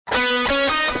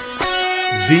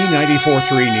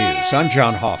Z94.3 News. I'm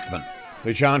John Hoffman.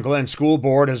 The John Glenn School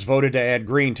Board has voted to add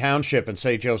Green Township in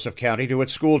St. Joseph County to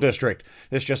its school district.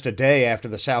 This just a day after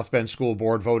the South Bend School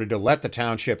Board voted to let the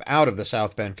township out of the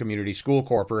South Bend Community School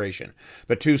Corporation.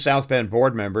 But two South Bend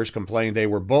board members complained they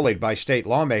were bullied by state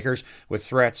lawmakers with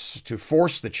threats to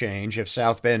force the change if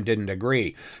South Bend didn't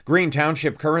agree. Green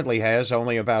Township currently has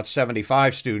only about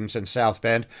 75 students in South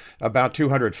Bend. About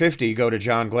 250 go to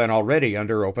John Glenn already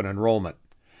under open enrollment.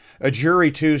 A jury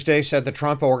Tuesday said the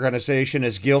Trump Organization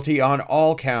is guilty on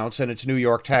all counts in its New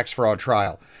York tax fraud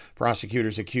trial.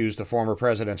 Prosecutors accused the former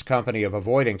president's company of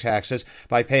avoiding taxes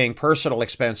by paying personal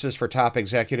expenses for top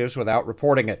executives without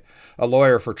reporting it. A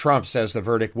lawyer for Trump says the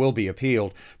verdict will be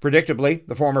appealed. Predictably,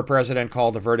 the former president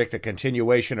called the verdict a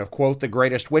continuation of, quote, the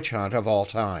greatest witch hunt of all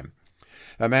time.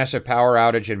 A massive power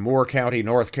outage in Moore County,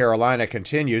 North Carolina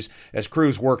continues as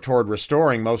crews work toward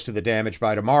restoring most of the damage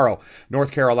by tomorrow.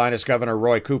 North Carolina's Governor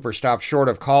Roy Cooper stopped short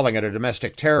of calling it a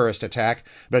domestic terrorist attack,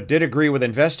 but did agree with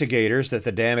investigators that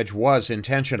the damage was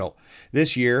intentional.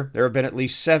 This year, there have been at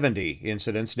least 70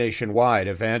 incidents nationwide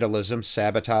of vandalism,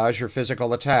 sabotage, or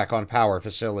physical attack on power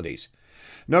facilities.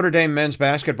 Notre Dame men's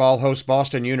basketball hosts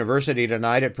Boston University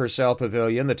tonight at Purcell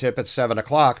Pavilion. The tip at 7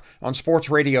 o'clock on Sports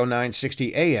Radio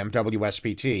 960 AM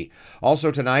WSPT.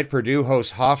 Also tonight, Purdue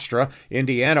hosts Hofstra.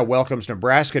 Indiana welcomes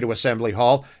Nebraska to Assembly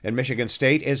Hall. And Michigan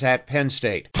State is at Penn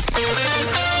State.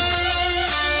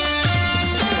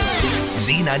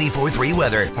 Z94.3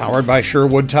 weather. Powered by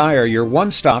Sherwood Tire, your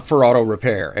one stop for auto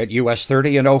repair at US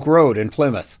 30 and Oak Road in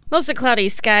Plymouth. Mostly cloudy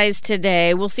skies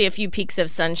today. We'll see a few peaks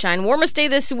of sunshine. Warmest day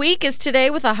this week is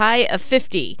today with a high of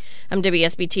 50. I'm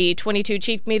WSBT 22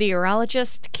 Chief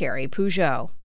Meteorologist Carrie Peugeot.